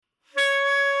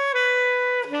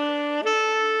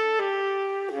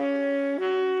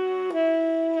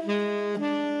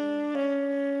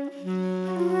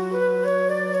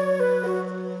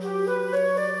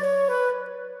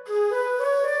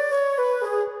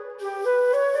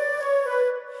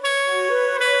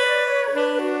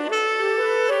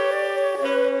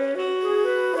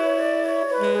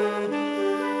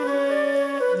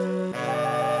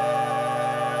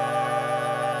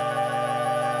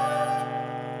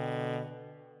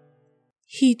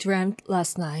He dreamt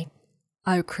last night,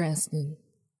 Ira Cranston.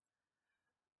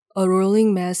 A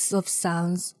rolling mass of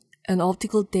sounds and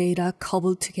optical data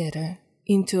cobbled together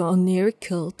into a near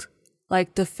quilt,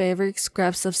 like the fabric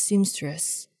scraps of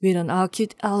seamstress with an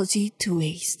acute allergy to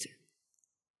waste.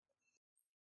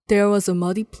 There was a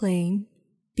muddy plain,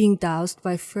 being doused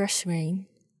by fresh rain,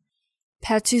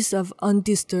 patches of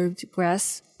undisturbed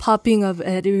grass popping up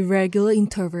at irregular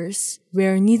intervals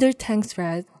where neither tank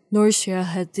thread nor shell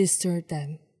had disturbed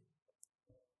them.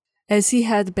 As he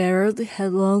had barreled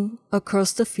headlong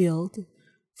across the field,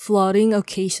 floating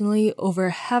occasionally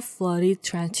over half-flooded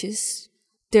trenches,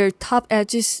 their top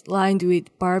edges lined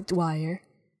with barbed wire,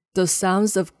 the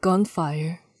sounds of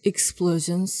gunfire,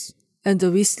 explosions, and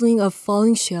the whistling of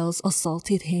falling shells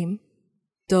assaulted him,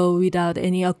 though without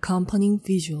any accompanying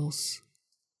visuals.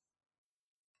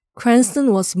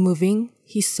 Cranston was moving,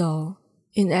 he saw,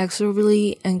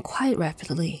 inexorably and quite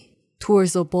rapidly,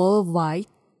 towards a ball of white,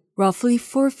 roughly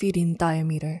 4 feet in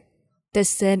diameter, that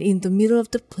sat in the middle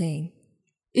of the plain,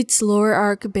 its lower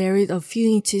arc buried a few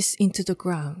inches into the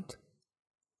ground.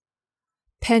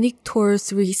 Panic tore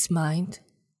through his mind,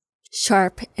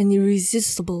 sharp and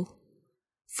irresistible,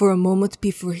 for a moment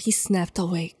before he snapped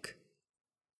awake.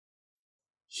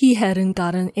 He hadn't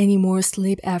gotten any more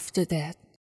sleep after that.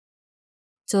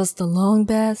 Just a long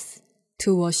bath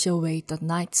to wash away the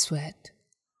night sweat.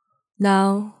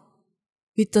 Now,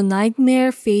 with the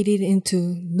nightmare faded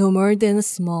into no more than a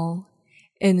small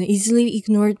and easily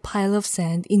ignored pile of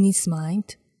sand in his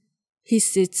mind, he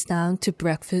sits down to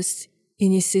breakfast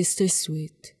in his sister's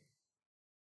suite.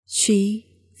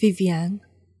 She, Vivian,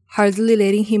 hardly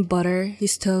letting him butter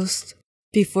his toast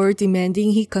before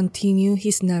demanding he continue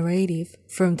his narrative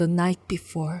from the night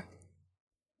before.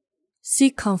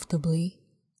 Sit comfortably,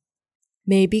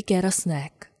 maybe get a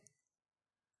snack,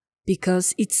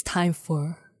 because it's time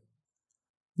for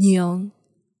Neon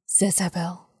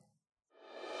Jezebel.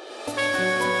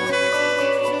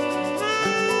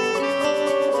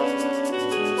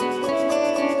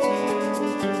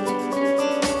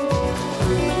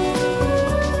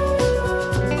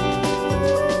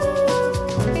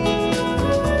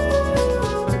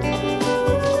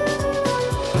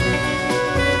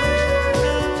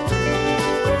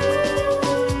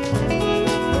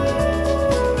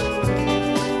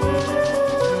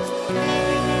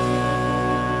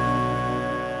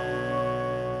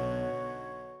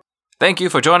 Thank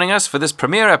you for joining us for this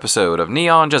premiere episode of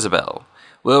Neon Jezebel.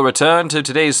 We'll return to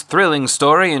today's thrilling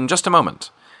story in just a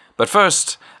moment. But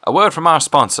first, a word from our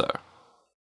sponsor.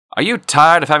 Are you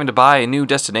tired of having to buy a new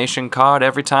destination card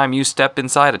every time you step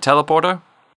inside a teleporter?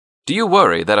 Do you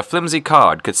worry that a flimsy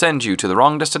card could send you to the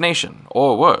wrong destination,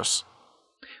 or worse?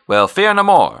 Well, fear no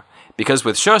more, because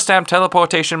with SureStamp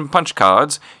teleportation punch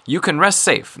cards, you can rest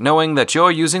safe knowing that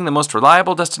you're using the most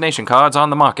reliable destination cards on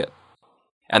the market.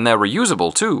 And they're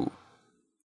reusable, too.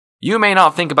 You may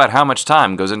not think about how much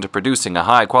time goes into producing a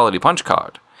high-quality punch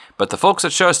card, but the folks at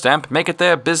SureStamp make it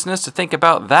their business to think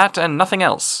about that and nothing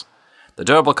else. The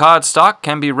durable card stock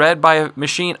can be read by a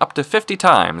machine up to 50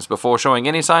 times before showing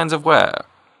any signs of wear.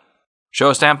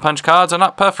 SureStamp punch cards are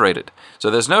not perforated, so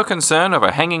there's no concern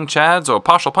over hanging chads or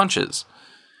partial punches.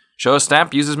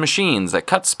 SureStamp uses machines that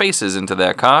cut spaces into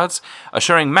their cards,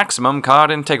 assuring maximum card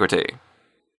integrity.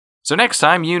 So next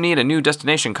time you need a new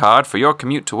destination card for your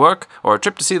commute to work or a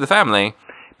trip to see the family,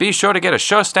 be sure to get a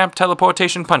SureStamp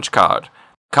teleportation punch card.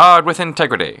 Card with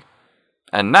integrity.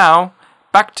 And now,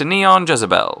 back to Neon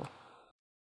Jezebel.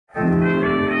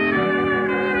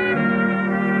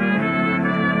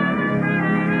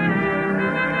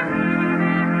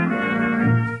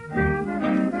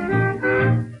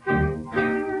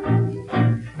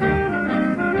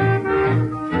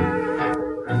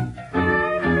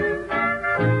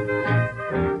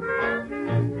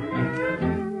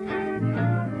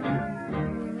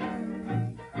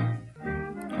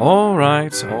 All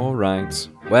right.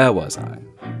 Where was I?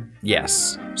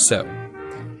 Yes, so.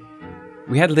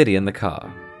 We had Lydia in the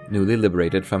car, newly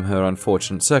liberated from her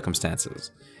unfortunate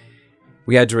circumstances.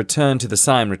 We had to return to the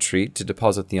Syme retreat to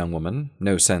deposit the young woman,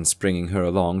 no sense bringing her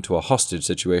along to a hostage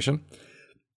situation.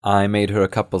 I made her a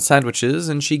couple sandwiches,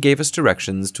 and she gave us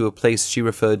directions to a place she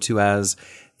referred to as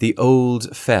the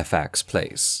Old Fairfax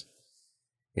Place.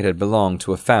 It had belonged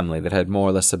to a family that had more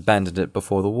or less abandoned it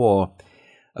before the war.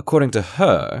 According to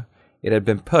her, it had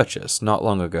been purchased not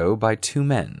long ago by 2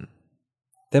 men.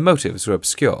 Their motives were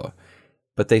obscure,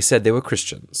 but they said they were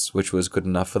Christians, which was good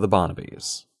enough for the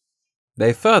Barnabys.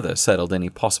 They further settled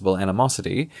any possible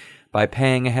animosity by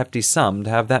paying a hefty sum to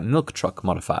have that milk truck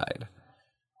modified.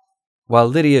 While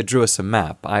Lydia drew us a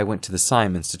map, I went to the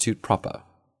Syme Institute proper.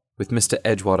 With Mr.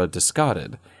 Edgewater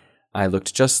discarded, I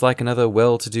looked just like another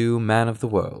well-to-do man of the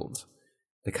world,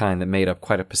 the kind that made up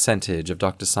quite a percentage of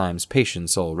Dr. Syme's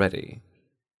patients already.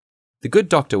 The good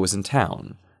doctor was in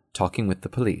town, talking with the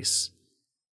police,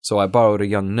 so I borrowed a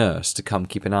young nurse to come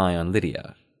keep an eye on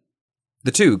Lydia.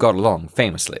 The two got along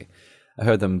famously. I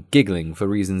heard them giggling for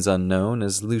reasons unknown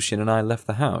as Lucian and I left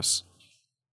the house.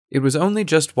 It was only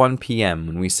just 1 p.m.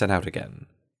 when we set out again.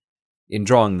 In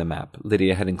drawing the map,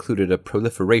 Lydia had included a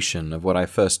proliferation of what I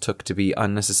first took to be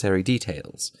unnecessary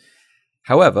details.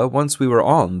 However, once we were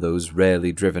on those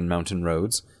rarely driven mountain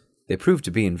roads, they proved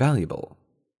to be invaluable.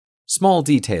 Small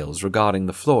details regarding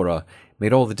the flora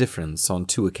made all the difference on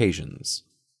 2 occasions.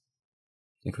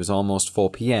 It was almost 4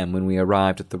 p.m. when we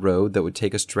arrived at the road that would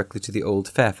take us directly to the old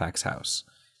Fairfax house.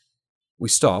 We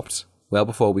stopped, well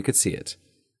before we could see it,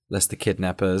 lest the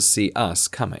kidnappers see us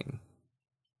coming.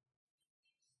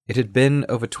 It had been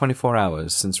over 24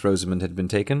 hours since Rosamond had been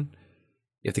taken.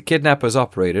 If the kidnappers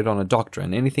operated on a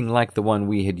doctrine anything like the one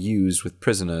we had used with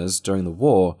prisoners during the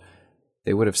war,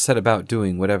 they would have set about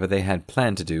doing whatever they had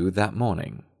planned to do that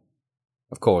morning.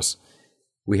 Of course,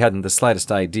 we hadn't the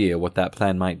slightest idea what that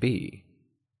plan might be.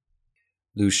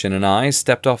 Lucian and I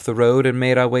stepped off the road and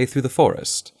made our way through the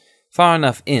forest, far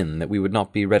enough in that we would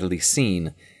not be readily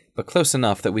seen, but close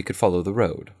enough that we could follow the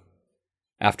road.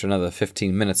 After another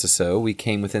 15 minutes or so, we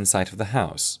came within sight of the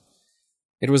house.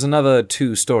 It was another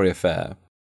 2-story affair,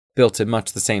 built in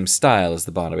much the same style as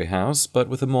the Barnaby house, but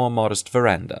with a more modest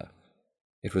veranda.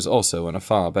 It was also in a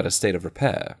far better state of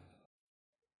repair.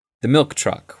 The milk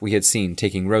truck we had seen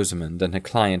taking Rosamond and her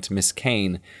client Miss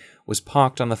Kane was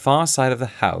parked on the far side of the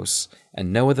house,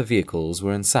 and no other vehicles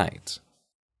were in sight.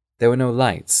 There were no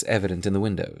lights evident in the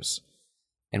windows,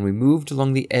 and we moved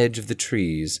along the edge of the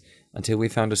trees until we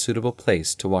found a suitable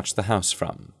place to watch the house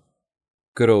from.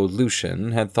 Good old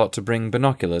Lucian had thought to bring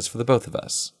binoculars for the both of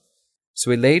us,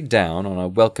 so we laid down on a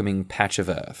welcoming patch of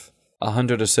earth,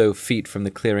 100 or so feet from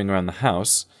the clearing around the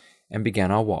house, and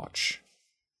began our watch.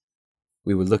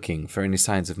 We were looking for any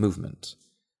signs of movement,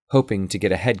 hoping to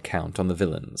get a head count on the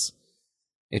villains.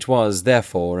 It was,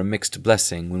 therefore, a mixed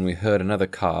blessing when we heard another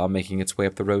car making its way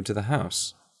up the road to the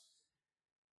house.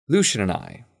 Lucian and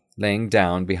I, laying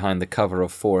down behind the cover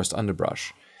of forest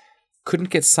underbrush, couldn't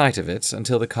get sight of it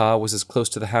until the car was as close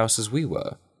to the house as we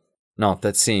were. Not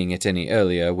that seeing it any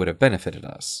earlier would have benefited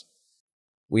us.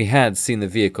 We had seen the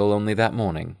vehicle only that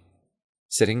morning,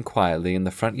 sitting quietly in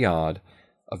the front yard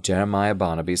of Jeremiah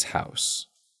Barnaby's house.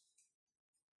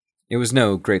 It was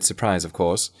no great surprise, of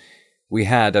course. We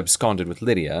had absconded with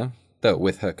Lydia, though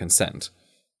with her consent,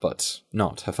 but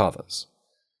not her father's.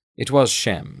 It was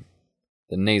Shem,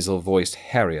 the nasal-voiced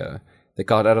harrier, that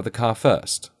got out of the car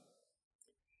first.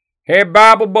 "Hey,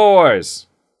 Bible boys!"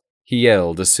 he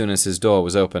yelled as soon as his door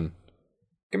was open.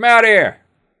 "Come out here!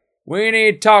 We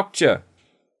need to talk to you!"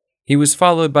 He was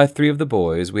followed by 3 of the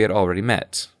boys we had already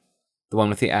met, the one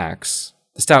with the axe,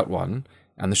 the stout one,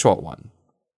 and the short one.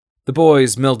 The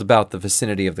boys milled about the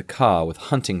vicinity of the car with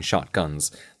hunting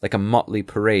shotguns, like a motley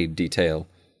parade detail.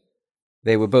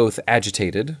 They were both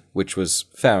agitated, which was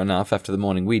fair enough after the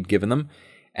morning we'd given them,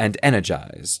 and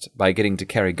energized by getting to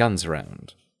carry guns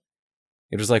around.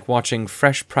 It was like watching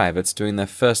fresh privates doing their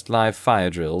first live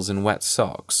fire drills in wet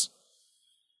socks.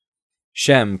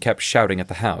 Shem kept shouting at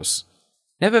the house,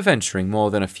 never venturing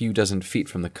more than a few dozen feet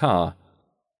from the car.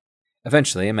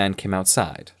 Eventually, a man came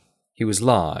outside. He was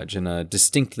large in a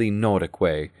distinctly Nordic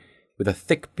way, with a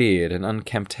thick beard and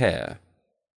unkempt hair,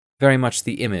 very much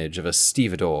the image of a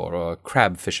stevedore or a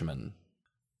crab fisherman.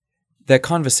 Their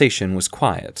conversation was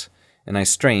quiet, and I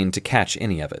strained to catch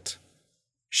any of it.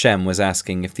 Shem was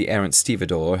asking if the errant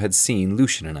stevedore had seen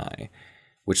Lucian and I,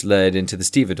 which led into the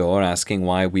stevedore asking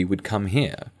why we would come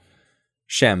here.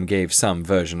 Shem gave some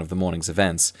version of the morning's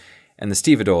events, and the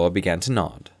stevedore began to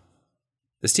nod.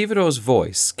 The stevedore's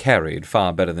voice carried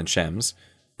far better than Shem's,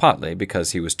 partly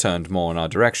because he was turned more in our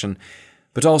direction,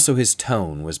 but also his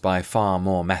tone was by far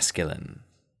more masculine.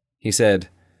 He said,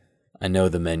 "I know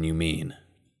the men you mean.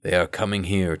 They are coming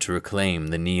here to reclaim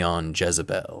the Neon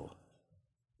Jezebel."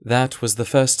 That was the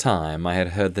first time I had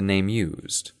heard the name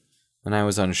used, and I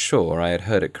was unsure I had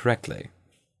heard it correctly.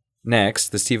 Next,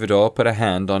 the stevedore put a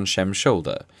hand on Shem's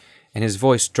shoulder, and his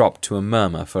voice dropped to a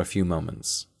murmur for a few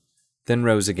moments, then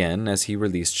rose again as he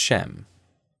released Shem.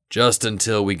 "Just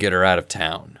until we get her out of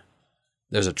town.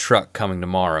 There's a truck coming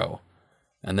tomorrow,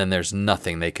 and then there's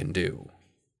nothing they can do."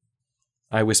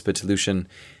 I whispered to Lucian,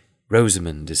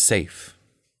 "Rosamond is safe."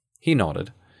 He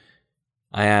nodded.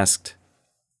 I asked,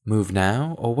 "Move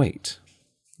now or wait?"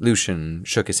 Lucian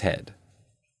shook his head.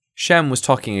 Shem was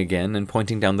talking again and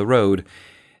pointing down the road.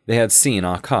 They had seen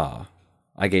our car.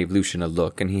 I gave Lucian a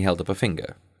look and he held up a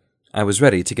finger. I was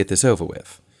ready to get this over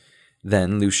with.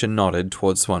 Then Lucian nodded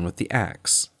towards the one with the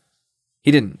axe.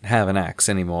 He didn't have an axe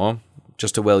anymore,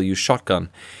 just a well-used shotgun,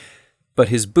 but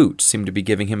his boot seemed to be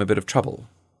giving him a bit of trouble.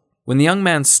 When the young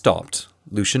man stopped,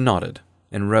 Lucian nodded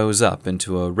and rose up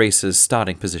into a racer's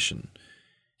starting position.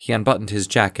 He unbuttoned his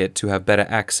jacket to have better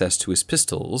access to his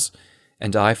pistols,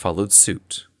 and I followed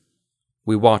suit.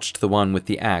 We watched the one with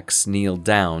the axe kneel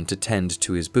down to tend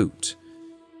to his boot.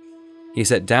 He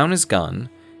set down his gun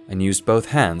and used both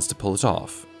hands to pull it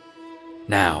off.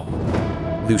 "Now,"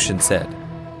 Lucian said.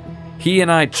 He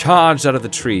and I charged out of the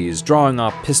trees, drawing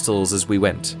our pistols as we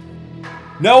went.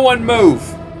 "No one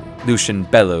move!" Lucian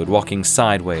bellowed, walking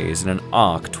sideways in an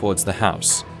arc towards the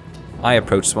house. I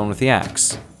approached the one with the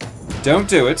axe. "Don't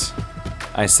do it,"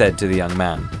 I said to the young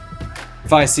man.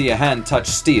 "If I see a hand touch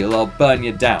steel, I'll burn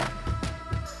you down."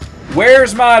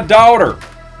 "Where's my daughter?"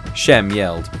 Shem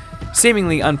yelled,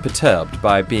 seemingly unperturbed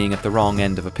by being at the wrong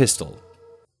end of a pistol.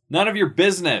 "None of your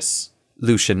business,"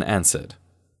 Lucian answered.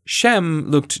 Shem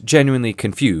looked genuinely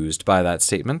confused by that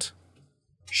statement.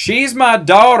 "She's my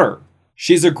daughter.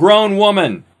 She's a grown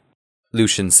woman,"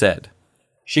 Lucian said.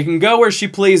 "She can go where she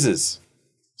pleases.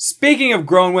 Speaking of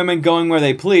grown women going where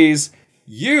they please,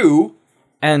 you,"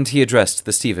 and he addressed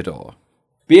the stevedore,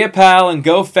 "be a pal and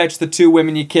go fetch the 2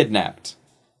 women you kidnapped.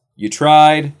 You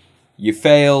tried, you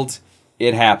failed,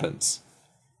 it happens.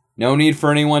 No need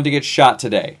for anyone to get shot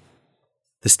today."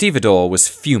 The stevedore was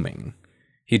fuming.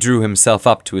 He drew himself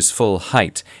up to his full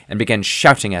height and began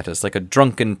shouting at us like a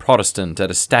drunken Protestant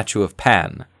at a statue of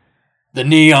Pan. "The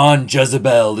Neon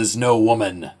Jezebel is no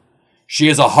woman. She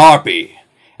is a harpy,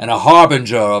 and a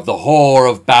harbinger of the whore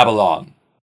of Babylon.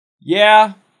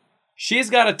 Yeah, she's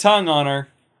got a tongue on her,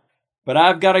 but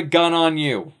I've got a gun on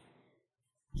you.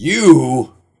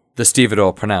 You," the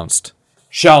stevedore pronounced,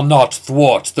 "shall not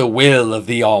thwart the will of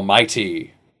the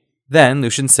Almighty." Then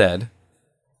Lucian said,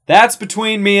 "That's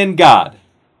between me and God.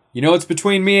 You know what's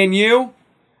between me and you?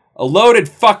 A loaded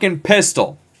fucking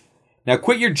pistol. Now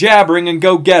quit your jabbering and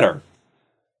go get her."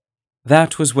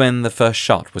 That was when the first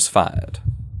shot was fired.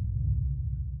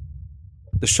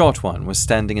 The short one was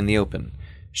standing in the open,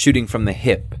 shooting from the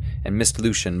hip, and missed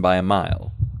Lucian by a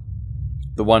mile.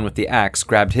 The one with the axe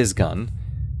grabbed his gun,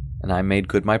 and I made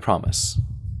good my promise.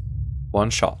 1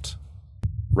 shot,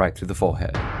 right through the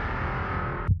forehead.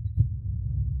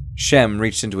 Shem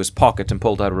reached into his pocket and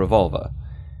pulled out a revolver.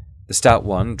 The stout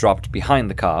one dropped behind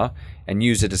the car and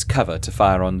used it as cover to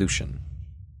fire on Lucian.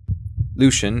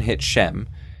 Lucian hit Shem,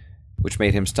 which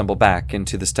made him stumble back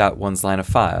into the stout one's line of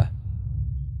fire.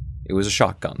 It was a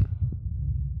shotgun,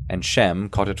 and Shem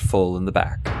caught it full in the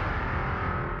back.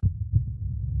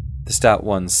 The stout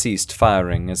one ceased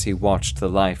firing as he watched the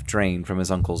life drain from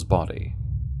his uncle's body.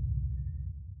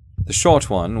 The short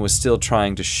one was still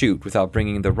trying to shoot without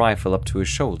bringing the rifle up to his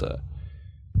shoulder.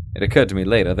 It occurred to me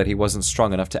later that he wasn't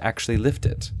strong enough to actually lift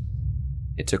it.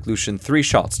 It took Lucian 3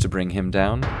 shots to bring him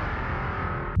down.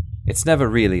 It's never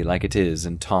really like it is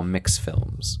in Tom Mix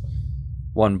films.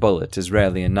 1 bullet is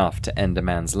rarely enough to end a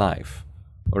man's life,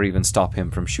 or even stop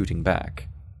him from shooting back.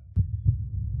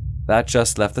 That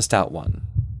just left the stout one,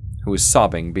 who was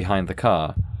sobbing behind the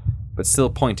car, but still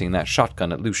pointing that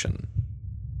shotgun at Lucian.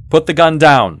 "Put the gun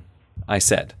down," I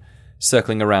said,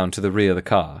 circling around to the rear of the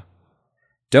car.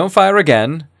 "Don't fire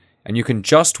again, and you can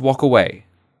just walk away."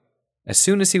 As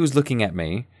soon as he was looking at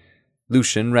me,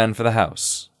 Lucian ran for the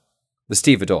house. The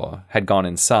stevedore had gone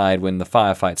inside when the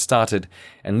firefight started,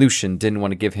 and Lucian didn't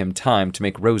want to give him time to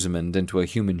make Rosamond into a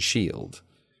human shield.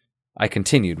 I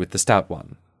continued with the stout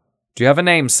one. "Do you have a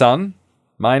name, son?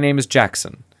 My name is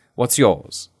Jackson. What's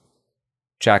yours?"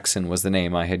 Jackson was the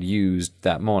name I had used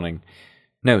that morning.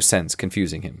 No sense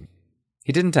confusing him.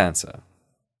 He didn't answer.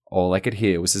 All I could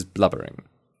hear was his blubbering.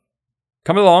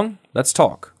 "Come along, let's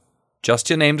talk. Just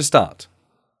your name to start."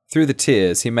 Through the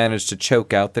tears, he managed to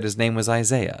choke out that his name was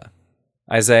Isaiah.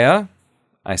 "Isaiah,"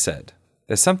 I said,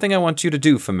 "there's something I want you to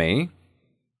do for me."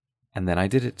 And then I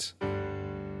did it.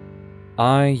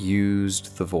 I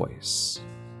used the voice.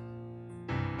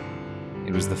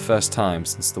 It was the first time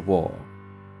since the war,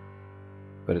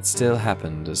 but it still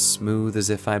happened as smooth as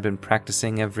if I'd been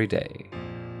practicing every day.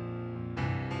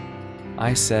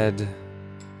 I said,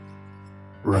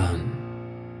 "Run."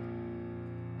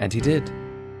 And he did.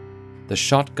 The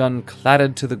shotgun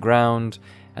clattered to the ground,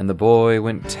 and the boy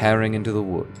went tearing into the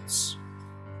woods.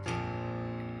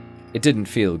 It didn't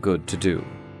feel good to do.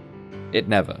 It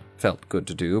never felt good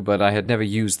to do, but I had never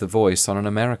used the voice on an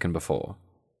American before.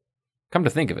 Come to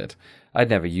think of it, I'd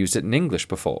never used it in English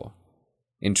before.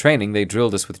 In training, they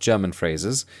drilled us with German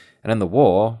phrases, and in the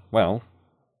war, well,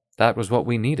 that was what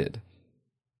we needed.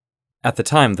 At the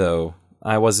time, though,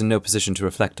 I was in no position to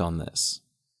reflect on this.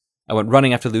 I went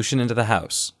running after Lucian into the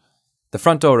house. The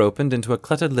front door opened into a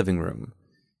cluttered living room.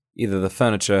 Either the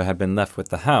furniture had been left with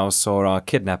the house, or our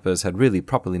kidnappers had really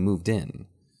properly moved in.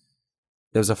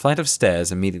 There was a flight of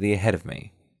stairs immediately ahead of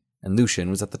me, and Lucian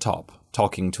was at the top,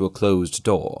 talking to a closed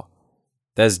door.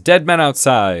 "There's dead men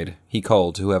outside," he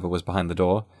called to whoever was behind the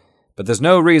door, "but there's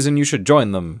no reason you should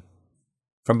join them."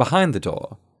 From behind the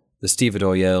door, the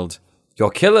stevedore yelled,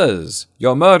 "You're killers!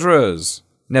 You're murderers!"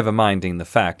 never minding the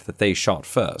fact that they shot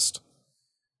first.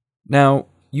 Now,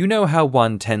 you know how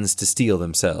one tends to steel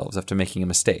themselves after making a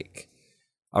mistake.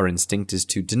 Our instinct is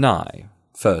to deny,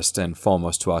 first and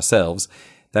foremost to ourselves,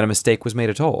 that a mistake was made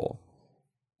at all.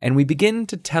 And we begin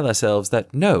to tell ourselves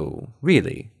that no,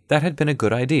 really, that had been a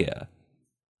good idea.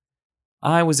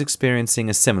 I was experiencing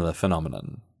a similar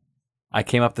phenomenon. I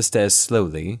came up the stairs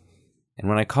slowly, and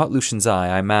when I caught Lucian's eye,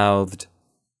 I mouthed,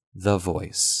 "The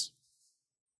voice."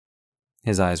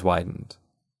 His eyes widened.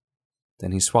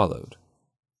 Then he swallowed.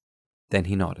 Then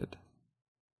he nodded.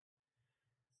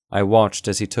 I watched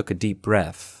as he took a deep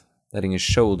breath, letting his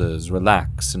shoulders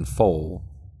relax and fall.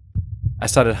 I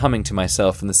started humming to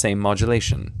myself in the same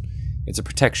modulation. It's a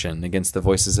protection against the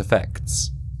voice's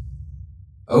effects.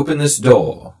 "Open this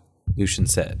door," Lucian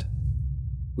said.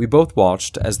 We both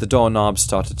watched as the doorknob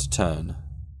started to turn.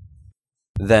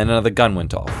 Then another gun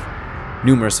went off.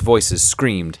 Numerous voices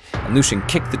screamed, and Lucian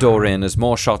kicked the door in as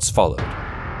more shots followed.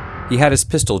 He had his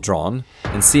pistol drawn,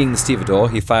 and seeing the stevedore,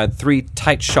 he fired 3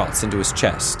 tight shots into his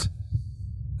chest.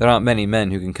 There aren't many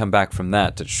men who can come back from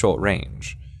that at short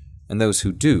range, and those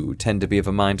who do tend to be of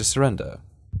a mind to surrender.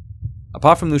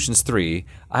 Apart from Lucian's 3,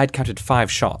 I had counted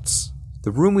 5 shots.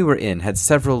 The room we were in had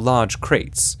several large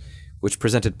crates, which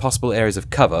presented possible areas of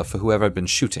cover for whoever had been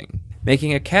shooting.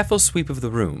 Making a careful sweep of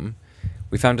the room,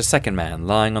 we found a second man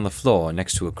lying on the floor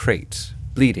next to a crate,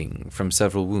 bleeding from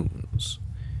several wounds.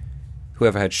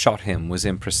 Whoever had shot him was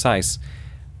imprecise,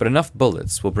 but enough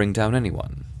bullets will bring down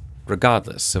anyone,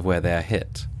 regardless of where they are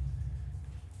hit.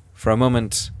 For a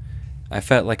moment, I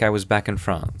felt like I was back in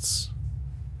France.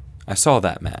 I saw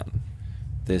that man,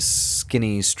 this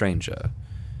skinny stranger,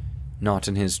 not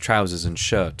in his trousers and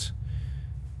shirt,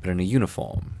 but in a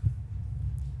uniform.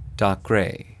 Dark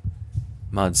gray,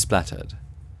 mud-splattered.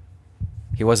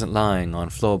 He wasn't lying on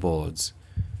floorboards,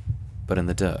 but in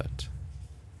the dirt,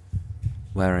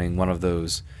 wearing one of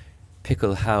those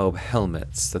Pickelhaube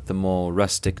helmets that the more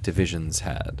rustic divisions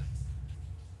had.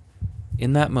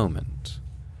 In that moment,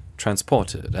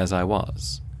 transported as I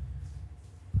was,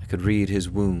 I could read his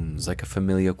wounds like a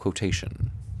familiar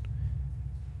quotation.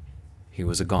 He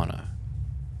was a goner.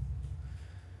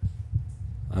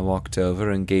 I walked over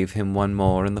and gave him one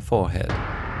more in the forehead.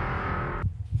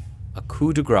 A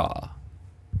coup de grace,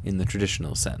 in the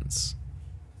traditional sense.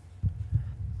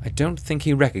 I don't think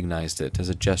he recognized it as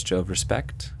a gesture of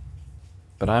respect,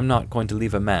 but I'm not going to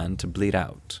leave a man to bleed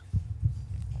out.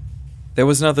 There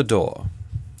was another door,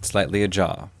 slightly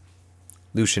ajar.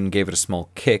 Lucian gave it a small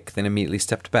kick, then immediately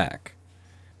stepped back.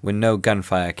 When no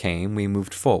gunfire came, we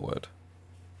moved forward.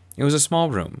 It was a small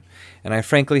room, and I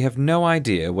frankly have no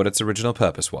idea what its original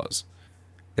purpose was.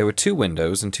 There were 2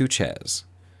 windows and 2 chairs.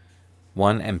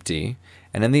 One empty,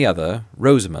 and in the other,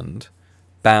 Rosamond,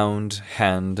 bound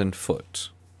hand and foot.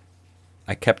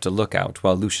 I kept a lookout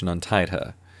while Lucian untied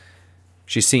her.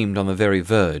 She seemed on the very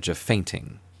verge of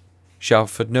fainting. She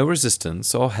offered no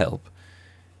resistance or help,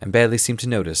 and barely seemed to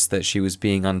notice that she was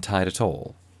being untied at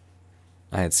all.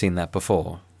 I had seen that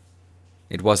before.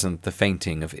 It wasn't the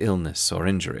fainting of illness or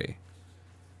injury.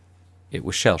 It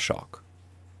was shell shock.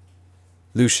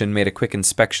 Lucian made a quick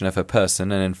inspection of her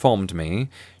person and informed me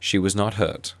she was not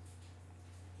hurt.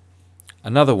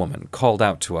 Another woman called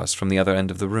out to us from the other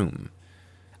end of the room.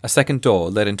 A second door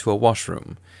led into a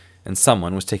washroom, and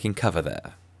someone was taking cover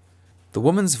there. The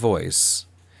woman's voice...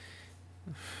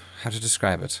 how to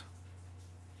describe it?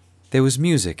 There was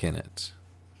music in it,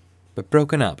 but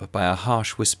broken up by a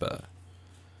harsh whisper,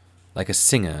 like a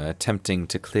singer attempting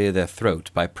to clear their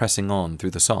throat by pressing on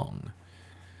through the song.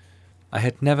 I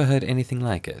had never heard anything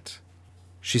like it.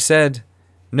 She said,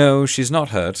 "No, she's not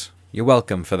hurt. You're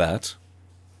welcome for that."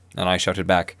 And I shouted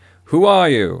back, "Who are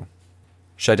you?"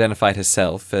 She identified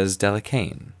herself as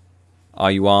Delicane.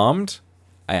 "Are you armed?"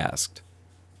 I asked.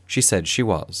 She said she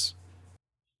was.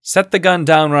 "Set the gun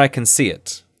down where I can see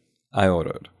it," I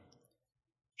ordered.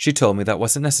 She told me that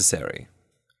wasn't necessary,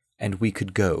 and we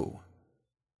could go.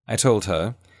 I told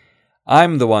her,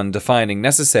 "I'm the one defining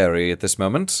necessary at this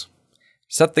moment.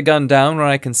 Set the gun down where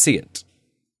I can see it."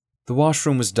 The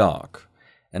washroom was dark,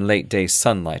 and late-day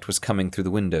sunlight was coming through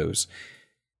the windows,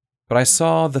 but I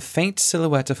saw the faint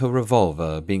silhouette of her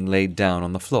revolver being laid down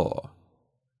on the floor.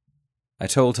 I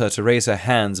told her to raise her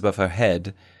hands above her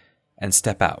head and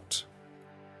step out.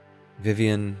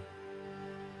 Vivian,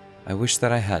 I wish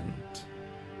that I hadn't.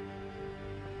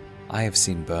 I have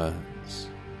seen burns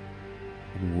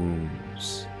and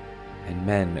wounds and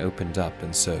men opened up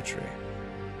in surgery.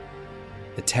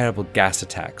 The terrible gas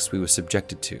attacks we were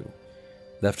subjected to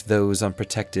left those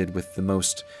unprotected with the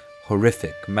most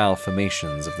horrific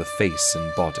malformations of the face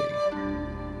and body.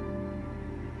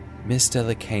 Miss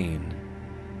Delacane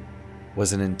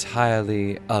was an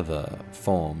entirely other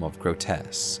form of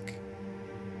grotesque.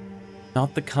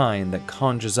 Not the kind that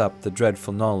conjures up the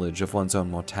dreadful knowledge of one's own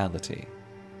mortality,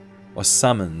 or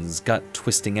summons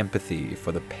gut-twisting empathy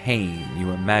for the pain you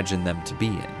imagine them to be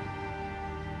in.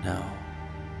 No.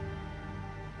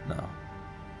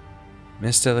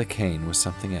 Miss Delacane was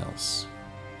something else.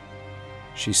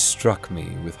 She struck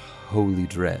me with holy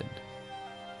dread,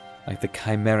 like the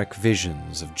chimeric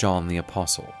visions of John the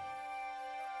Apostle.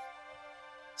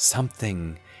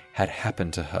 Something had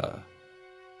happened to her,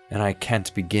 and I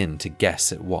can't begin to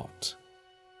guess at what.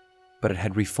 But it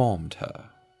had reformed her.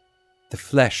 The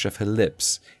flesh of her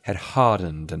lips had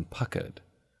hardened and puckered,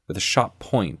 with a sharp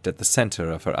point at the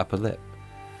center of her upper lip.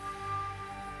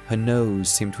 Her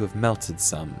nose seemed to have melted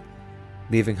some,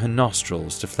 leaving her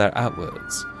nostrils to flare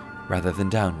outwards rather than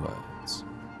downwards.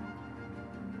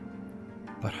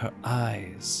 But her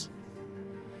eyes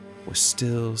were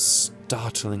still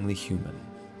startlingly human.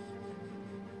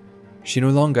 She no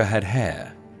longer had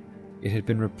hair. It had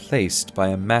been replaced by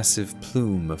a massive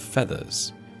plume of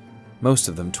feathers, most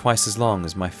of them twice as long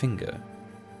as my finger.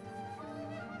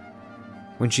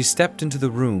 When she stepped into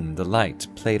the room, the light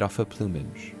played off her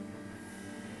plumage.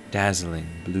 Dazzling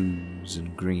blues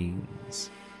and greens.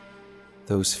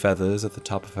 Those feathers at the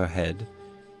top of her head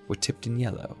were tipped in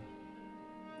yellow.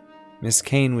 Miss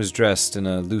Kane was dressed in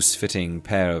a loose-fitting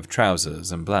pair of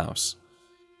trousers and blouse.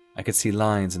 I could see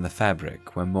lines in the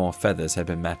fabric where more feathers had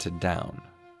been matted down.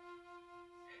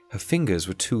 Her fingers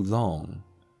were too long,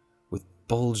 with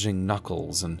bulging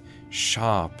knuckles and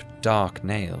sharp, dark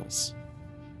nails.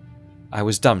 I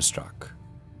was dumbstruck.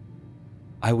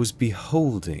 I was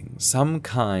beholding some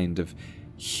kind of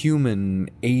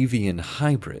human-avian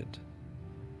hybrid,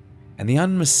 and the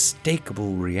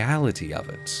unmistakable reality of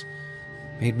it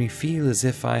made me feel as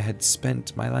if I had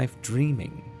spent my life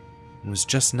dreaming and was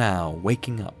just now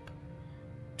waking up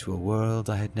to a world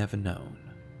I had never known.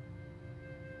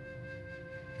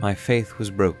 My faith was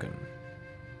broken,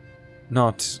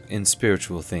 not in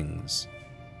spiritual things,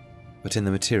 but in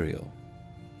the material.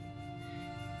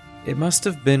 It must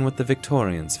have been what the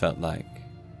Victorians felt like,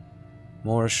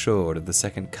 more assured of the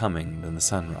second coming than the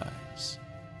sunrise.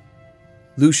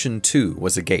 Lucian, too,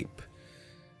 was agape.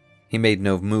 He made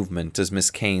no movement as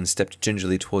Miss Kane stepped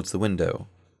gingerly towards the window.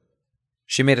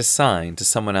 She made a sign to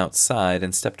someone outside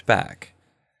and stepped back.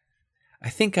 I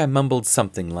think I mumbled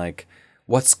something like,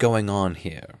 "What's going on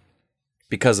here?"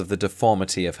 Because of the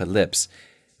deformity of her lips,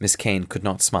 Miss Kane could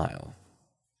not smile.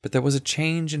 But there was a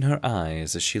change in her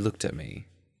eyes as she looked at me.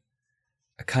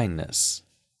 A kindness.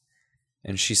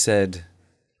 And she said,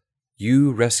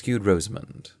 "You rescued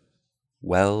Rosamond.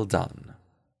 Well done."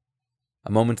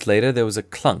 A moment later there was a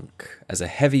clunk as a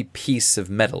heavy piece of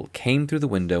metal came through the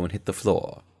window and hit the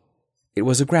floor. It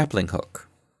was a grappling hook.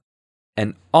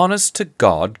 An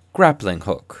honest-to-God grappling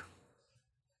hook.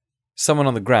 Someone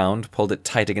on the ground pulled it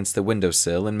tight against the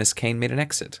windowsill and Miss Kane made an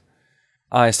exit.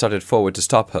 I started forward to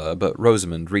stop her, but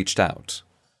Rosamond reached out.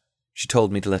 She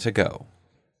told me to let her go,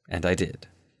 and I did.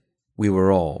 We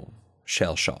were all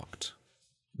shell-shocked.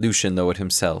 Lucian lowered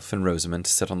himself and Rosamond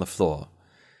sat on the floor.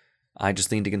 I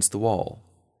just leaned against the wall.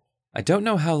 I don't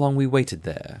know how long we waited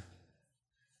there,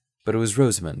 but it was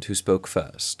Rosamond who spoke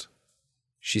first.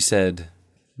 She said,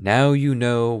 "Now you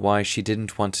know why she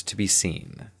didn't want to be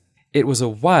seen." It was a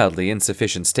wildly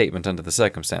insufficient statement under the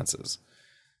circumstances,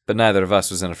 but neither of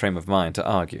us was in a frame of mind to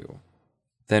argue.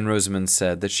 Then Rosamond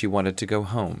said that she wanted to go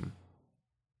home.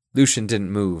 Lucian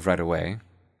didn't move right away.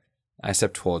 I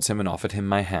stepped towards him and offered him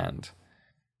my hand.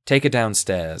 "Take her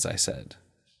downstairs," I said.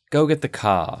 "Go get the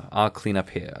car. I'll clean up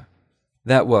here."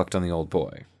 That worked on the old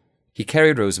boy. He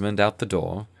carried Rosamond out the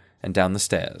door and down the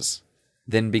stairs,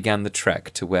 then began the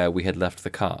trek to where we had left the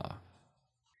car.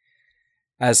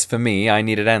 As for me, I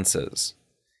needed answers.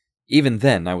 Even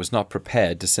then, I was not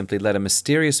prepared to simply let a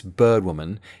mysterious bird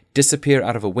woman disappear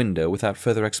out of a window without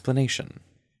further explanation.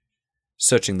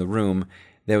 Searching the room,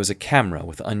 there was a camera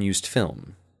with unused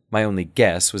film. My only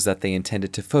guess was that they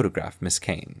intended to photograph Miss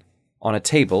Kane. On a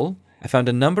table, I found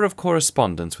a number of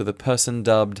correspondence with a person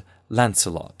dubbed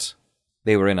Lancelot.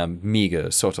 They were in a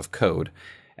meager sort of code,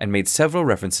 and made several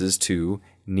references to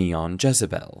Neon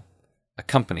Jezebel,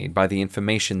 accompanied by the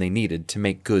information they needed to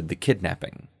make good the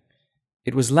kidnapping.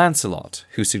 It was Lancelot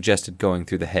who suggested going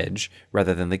through the hedge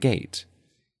rather than the gate.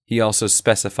 He also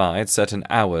specified certain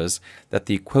hours that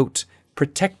the, quote,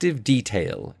 protective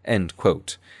detail, end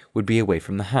quote, would be away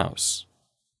from the house.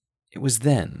 It was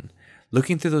then,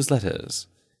 looking through those letters,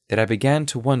 that I began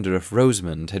to wonder if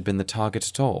Rosamond had been the target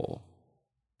at all.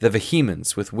 The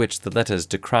vehemence with which the letters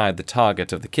decried the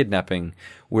target of the kidnapping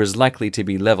were as likely to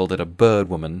be levelled at a bird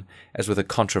woman as with a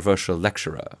controversial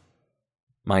lecturer.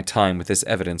 My time with this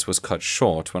evidence was cut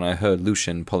short when I heard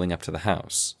Lucien pulling up to the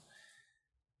house.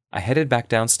 I headed back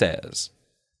downstairs.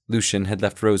 Lucien had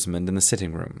left Rosamond in the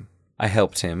sitting room. I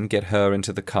helped him get her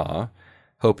into the car,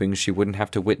 hoping she wouldn't have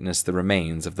to witness the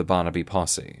remains of the Barnaby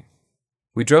posse.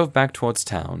 We drove back towards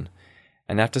town,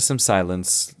 and after some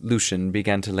silence, Lucien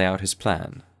began to lay out his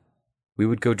plan. We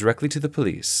would go directly to the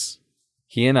police.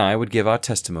 He and I would give our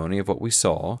testimony of what we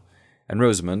saw, and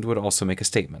Rosamond would also make a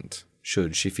statement,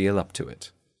 should she feel up to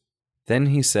it. Then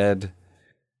he said,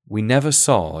 "We never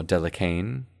saw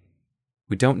Delacane.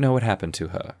 We don't know what happened to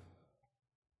her."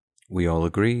 We all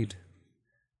agreed.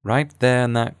 Right there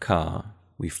in that car,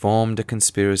 we formed a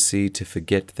conspiracy to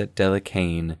forget that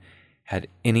Delacane had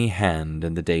any hand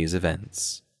in the day's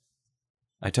events.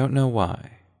 I don't know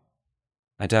why.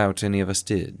 I doubt any of us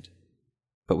did,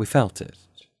 but we felt it.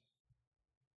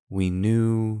 We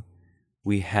knew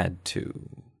we had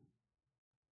to.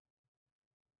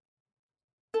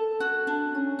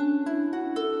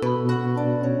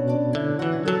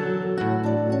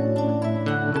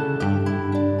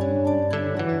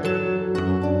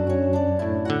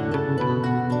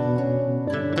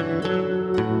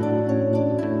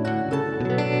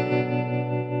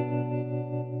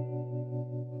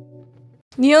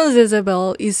 Neon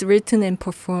Jezebel is written and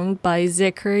performed by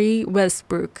Zachary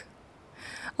Westbrook.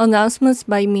 Announcements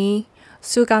by me,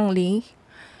 Sugang Lee.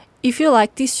 If you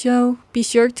like this show, be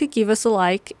sure to give us a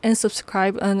like and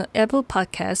subscribe on Apple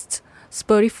Podcasts,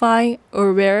 Spotify,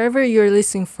 or wherever you're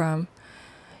listening from.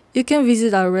 You can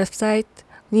visit our website,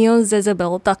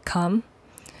 neonjezebel.com.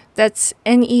 That's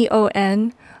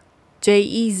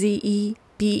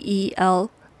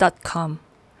neonjezebel.com.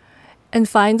 And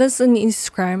find us on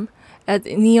Instagram at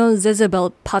Neon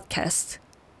Jezebel Podcast.